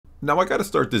Now I gotta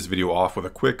start this video off with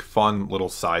a quick, fun little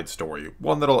side story,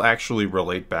 one that'll actually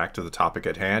relate back to the topic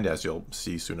at hand, as you'll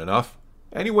see soon enough.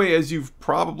 Anyway, as you've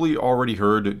probably already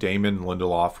heard, Damon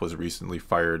Lindelof was recently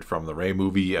fired from the Rey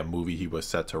movie, a movie he was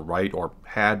set to write, or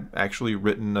had actually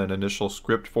written an initial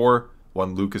script for.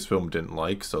 One Lucasfilm didn't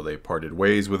like, so they parted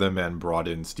ways with him and brought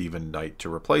in Stephen Knight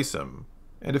to replace him.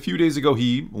 And a few days ago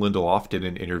Lindelof, did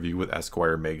an interview with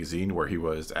Esquire magazine where he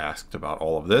was asked about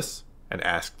all of this, and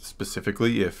asked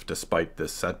specifically if, despite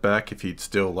this setback, if he'd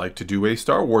still like to do a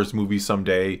Star Wars movie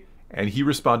someday, and he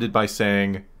responded by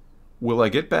saying, "Will I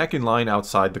get back in line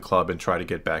outside the club and try to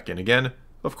get back in again?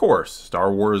 Of course, Star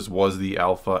Wars was the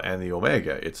alpha and the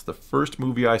omega. It's the first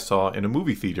movie I saw in a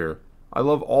movie theater. I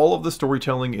love all of the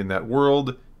storytelling in that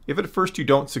world. If at first you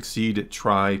don't succeed,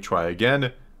 try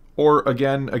again. Or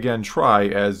again, try,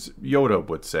 as Yoda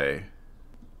would say."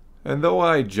 And though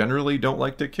I generally don't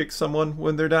like to kick someone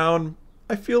when they're down,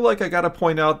 I feel like I gotta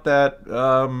point out that,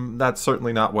 that's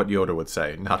certainly not what Yoda would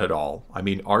say. Not at all. I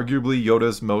mean, arguably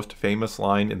Yoda's most famous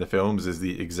line in the films is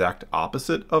the exact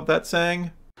opposite of that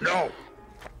saying. No.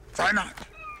 Try not.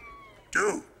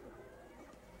 Do.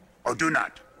 Or do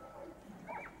not.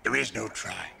 There is no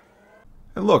try.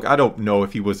 And look, I don't know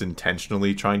if he was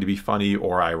intentionally trying to be funny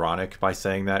or ironic by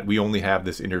saying that. We only have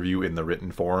this interview in the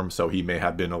written form, so he may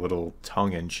have been a little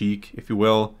tongue-in-cheek, if you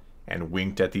will, and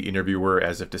winked at the interviewer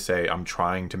as if to say, I'm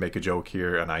trying to make a joke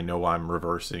here and I know I'm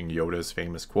reversing Yoda's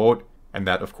famous quote. And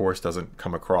that, of course, doesn't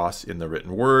come across in the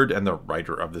written word, and the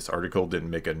writer of this article didn't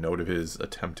make a note of his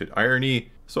attempted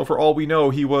irony, so for all we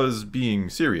know, he was being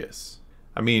serious.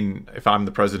 I mean, if I'm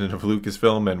the president of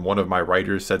Lucasfilm and one of my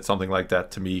writers said something like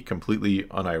that to me completely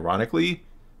unironically,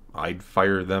 I'd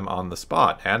fire them on the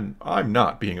spot. And I'm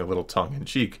not being a little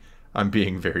tongue-in-cheek. I'm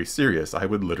being very serious. I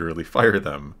would literally fire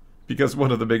them. Because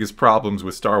one of the biggest problems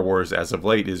with Star Wars as of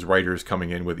late is writers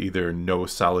coming in with either no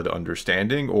solid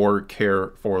understanding or care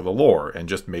for the lore, and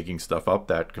just making stuff up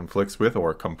that conflicts with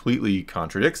or completely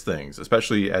contradicts things,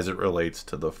 especially as it relates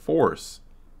to the Force,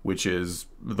 which is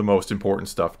the most important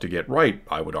stuff to get right,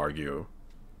 I would argue.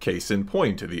 Case in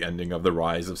point, the ending of the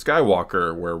Rise of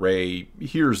Skywalker, where Rey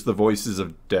hears the voices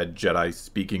of dead Jedi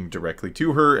speaking directly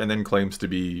to her and then claims to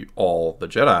be all the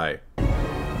Jedi.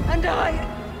 And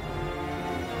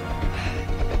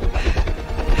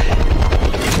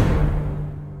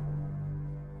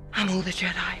I'm all the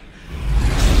Jedi.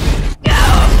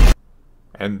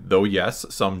 And though yes,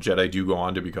 some Jedi do go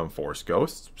on to become Force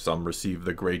ghosts, some receive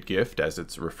the Great Gift, as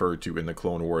it's referred to in the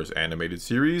Clone Wars animated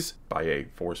series, by a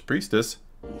Force priestess.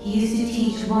 He is to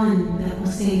teach one that will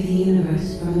save the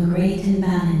universe from a great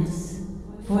imbalance.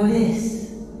 For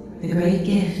this, the Great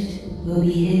Gift will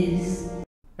be his.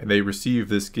 And they receive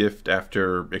this gift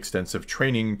after extensive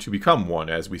training to become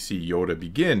one, as we see Yoda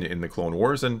begin in the Clone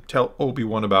Wars and tell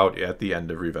Obi-Wan about at the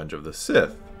end of Revenge of the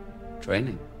Sith.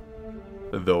 Training.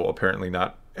 Though apparently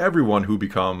not everyone who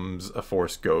becomes a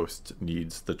Force ghost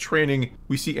needs the training.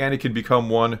 We see Anakin become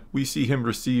one. We see him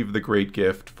receive the Great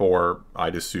Gift for,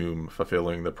 I'd assume,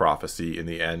 fulfilling the prophecy in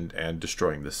the end and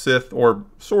destroying the Sith, or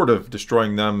sort of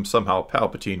destroying them. Somehow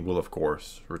Palpatine will, of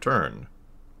course, return.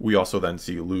 We also then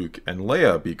see Luke and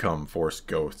Leia become Force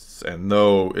ghosts, and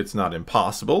though it's not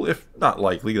impossible, if not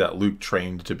likely, that Luke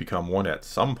trained to become one at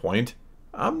some point,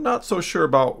 I'm not so sure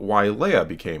about why Leia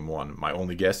became one. My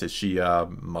only guess is she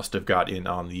must have got in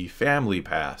on the family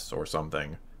pass or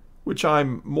something, which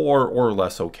I'm more or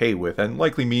less okay with, and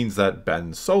likely means that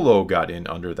Ben Solo got in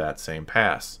under that same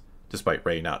pass, despite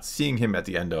Rey not seeing him at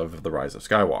the end of The Rise of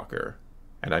Skywalker.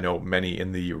 And I know many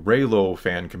in the Reylo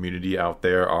fan community out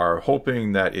there are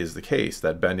hoping that is the case,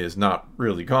 that Ben is not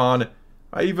really gone.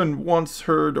 I even once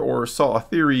heard or saw a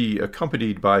theory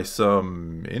accompanied by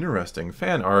some interesting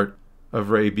fan art of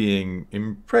Rey being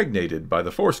impregnated by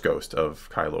the Force ghost of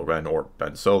Kylo Ren or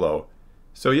Ben Solo.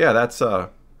 So yeah, that's a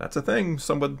thing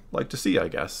some would like to see, I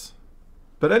guess.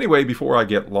 But anyway, before I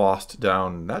get lost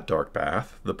down that dark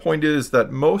path, the point is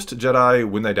that most Jedi,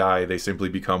 when they die, they simply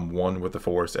become one with the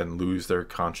Force and lose their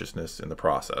consciousness in the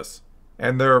process.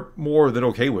 And they're more than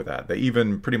okay with that. They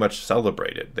even pretty much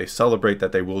celebrate it. They celebrate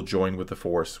that they will join with the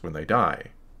Force when they die.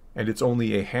 And it's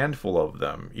only a handful of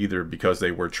them, either because they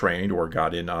were trained or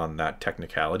got in on that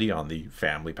technicality on the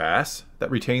family pass, that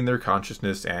retain their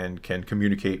consciousness and can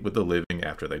communicate with the living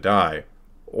after they die.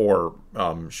 Or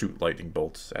shoot lightning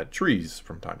bolts at trees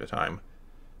from time to time.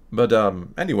 But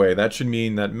anyway, that should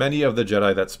mean that many of the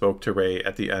Jedi that spoke to Rey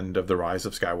at the end of The Rise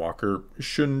of Skywalker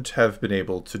shouldn't have been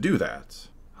able to do that.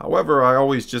 However, I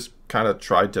always just kind of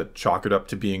tried to chalk it up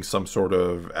to being some sort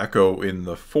of echo in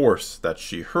the Force that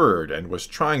she heard and was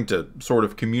trying to sort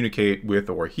of communicate with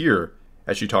or hear,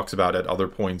 as she talks about at other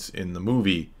points in the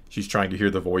movie. She's trying to hear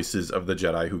the voices of the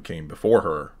Jedi who came before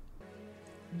her.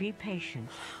 Be patient.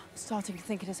 I'm starting to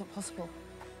think it isn't possible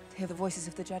to hear the voices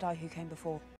of the Jedi who came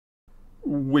before.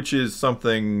 Which is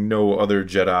something no other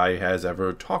Jedi has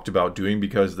ever talked about doing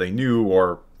because they knew,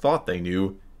 or thought they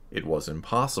knew, it was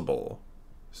impossible.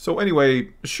 So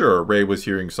anyway, sure, Rey was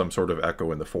hearing some sort of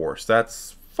echo in the Force.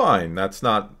 That's fine. That's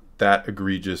not that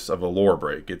egregious of a lore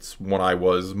break. It's one I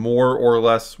was more or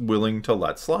less willing to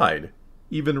let slide.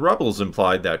 Even Rebels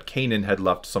implied that Kanan had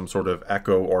left some sort of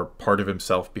echo or part of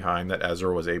himself behind that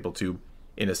Ezra was able to,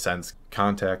 in a sense,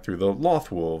 contact through the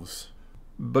Lothwolves.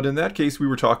 But in that case, we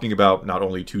were talking about not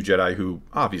only two Jedi who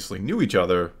obviously knew each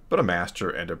other, but a master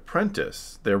and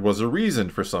apprentice. There was a reason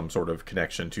for some sort of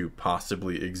connection to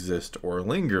possibly exist or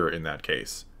linger in that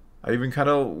case. I even kind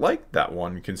of liked that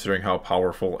one, considering how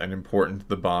powerful and important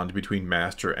the bond between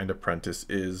master and apprentice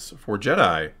is for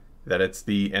Jedi. That it's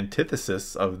the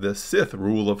antithesis of the Sith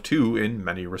rule of two in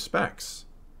many respects.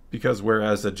 Because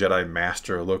whereas a Jedi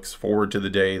Master looks forward to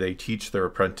the day they teach their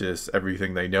apprentice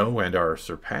everything they know and are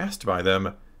surpassed by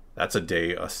them, that's a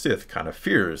day a Sith kind of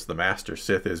fears. The Master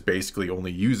Sith is basically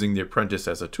only using the apprentice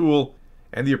as a tool,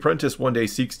 and the apprentice one day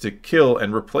seeks to kill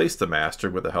and replace the Master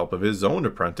with the help of his own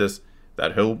apprentice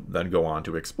that he'll then go on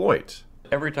to exploit.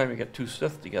 Every time you get two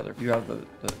Sith together, you have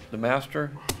the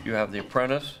Master, you have the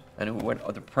apprentice, and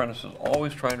the apprentice is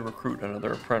always trying to recruit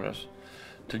another apprentice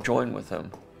to join with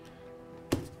him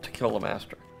to kill the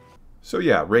Master. So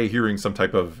yeah, Rey hearing some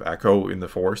type of echo in the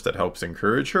Force that helps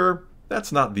encourage her,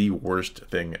 that's not the worst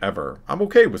thing ever. I'm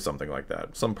okay with something like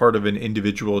that. Some part of an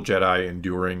individual Jedi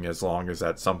enduring, as long as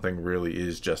that something really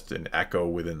is just an echo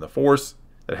within the Force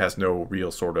that has no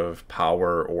real sort of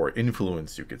power or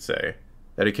influence, you could say.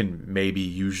 That it can maybe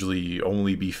usually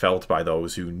only be felt by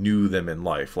those who knew them in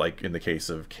life, like in the case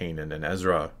of Kanan and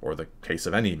Ezra, or the case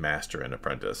of any master and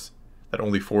apprentice. That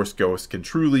only Force ghosts can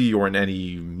truly, or in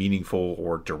any meaningful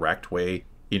or direct way,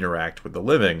 interact with the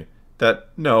living. That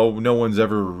no one's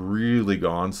ever really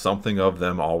gone, something of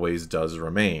them always does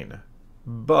remain.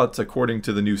 But according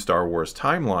to the new Star Wars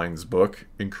Timelines book,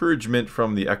 encouragement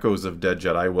from the echoes of dead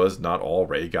Jedi was not all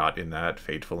Rey got in that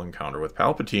fateful encounter with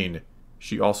Palpatine.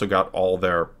 She also got all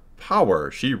their power.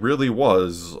 She really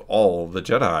was all the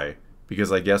Jedi.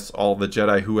 Because I guess all the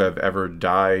Jedi who have ever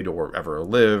died or ever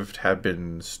lived have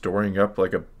been storing up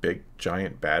like a big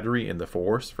giant battery in the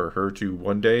Force for her to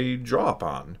one day draw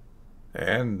upon.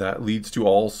 And that leads to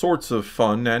all sorts of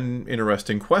fun and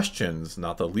interesting questions,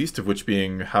 not the least of which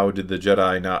being, how did the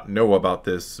Jedi not know about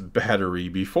this battery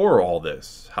before all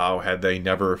this? How had they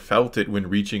never felt it when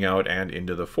reaching out and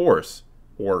into the Force?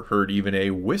 Or heard even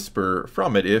a whisper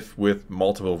from it if, with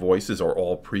multiple voices or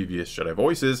all previous Jedi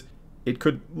voices, it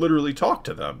could literally talk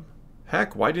to them?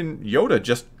 Heck, why didn't Yoda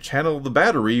just channel the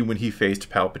battery when he faced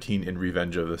Palpatine in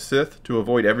Revenge of the Sith to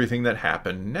avoid everything that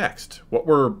happened next? What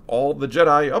were all the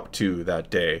Jedi up to that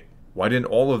day? Why didn't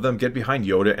all of them get behind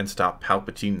Yoda and stop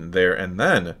Palpatine there and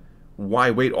then?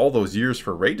 Why wait all those years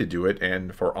for Rey to do it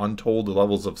and for untold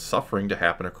levels of suffering to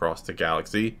happen across the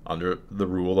galaxy under the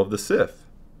rule of the Sith?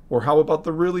 Or how about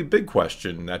the really big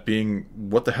question, that being,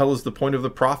 what the hell is the point of the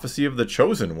prophecy of the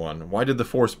Chosen One? Why did the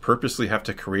Force purposely have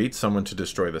to create someone to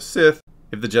destroy the Sith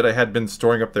if the Jedi had been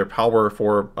storing up their power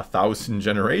for 1,000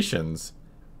 generations?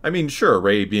 I mean, sure,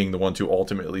 Rey being the one to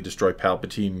ultimately destroy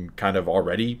Palpatine kind of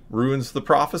already ruins the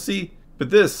prophecy, but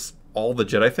this, all the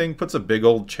Jedi thing, puts a big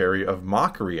old cherry of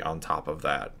mockery on top of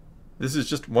that. This is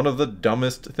just one of the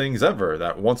dumbest things ever,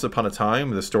 that once upon a time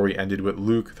the story ended with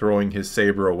Luke throwing his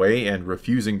saber away and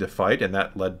refusing to fight, and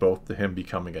that led both to him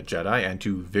becoming a Jedi and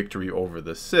to victory over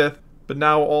the Sith. But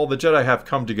now all the Jedi have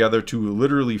come together to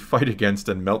literally fight against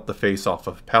and melt the face off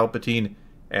of Palpatine,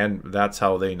 and that's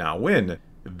how they now win.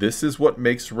 This is what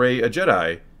makes Rey a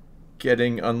Jedi.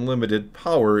 Getting unlimited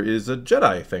power is a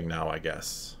Jedi thing now, I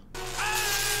guess.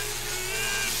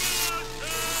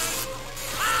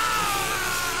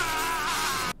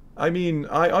 I mean,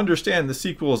 I understand the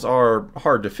sequels are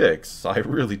hard to fix, I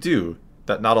really do.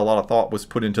 That not a lot of thought was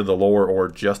put into the lore or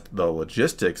just the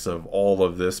logistics of all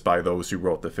of this by those who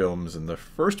wrote the films in the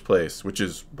first place, which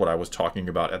is what I was talking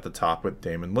about at the top with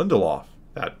Damon Lindelof.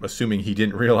 That, assuming he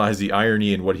didn't realize the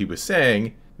irony in what he was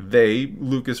saying, they,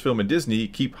 Lucasfilm and Disney,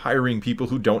 keep hiring people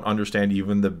who don't understand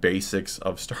even the basics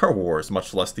of Star Wars,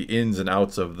 much less the ins and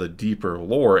outs of the deeper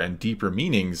lore and deeper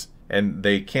meanings, and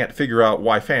they can't figure out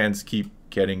why fans keep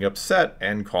getting upset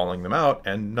and calling them out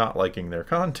and not liking their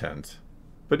content.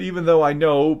 But even though I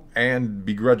know and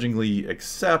begrudgingly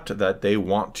accept that they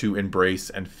want to embrace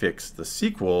and fix the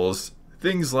sequels,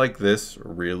 things like this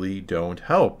really don't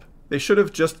help. They should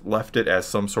have just left it as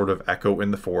some sort of echo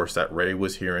in the Force that Rey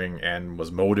was hearing and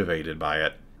was motivated by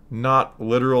it. not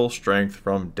literal strength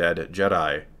from dead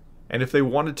Jedi. And if they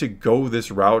wanted to go this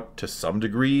route to some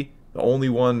degree, the only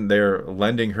one there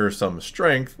lending her some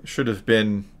strength should have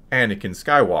been Anakin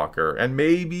Skywalker, and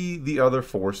maybe the other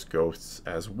Force ghosts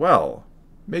as well.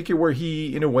 Make it where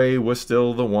he, in a way, was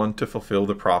still the one to fulfill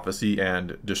the prophecy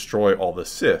and destroy all the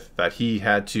Sith, that he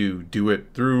had to do it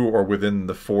through or within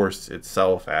the Force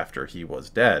itself after he was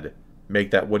dead.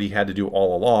 Make that what he had to do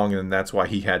all along, and that's why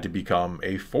he had to become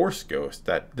a Force ghost,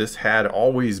 that this had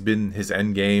always been his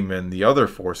endgame, and the other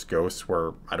Force ghosts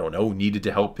were, I don't know, needed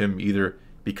to help him either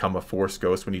become a Force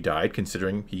ghost when he died,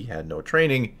 considering he had no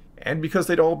training, and because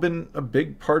they'd all been a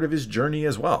big part of his journey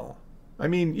as well. I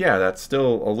mean, yeah, that's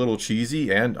still a little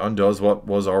cheesy and undoes what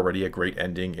was already a great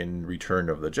ending in Return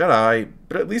of the Jedi,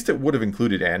 but at least it would have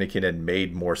included Anakin and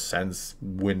made more sense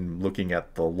when looking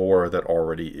at the lore that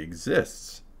already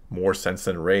exists. More sense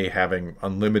than Rey having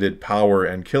unlimited power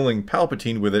and killing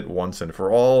Palpatine with it once and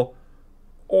for all,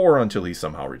 or until he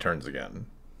somehow returns again.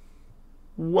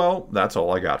 Well, that's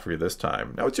all I got for you this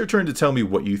time. Now it's your turn to tell me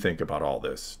what you think about all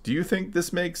this. Do you think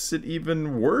this makes it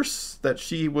even worse, that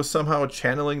she was somehow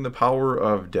channeling the power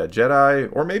of dead Jedi?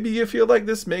 Or maybe you feel like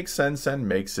this makes sense and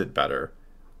makes it better.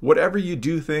 Whatever you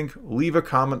do think, leave a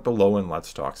comment below and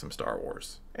let's talk some Star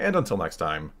Wars. And until next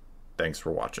time, thanks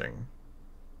for watching.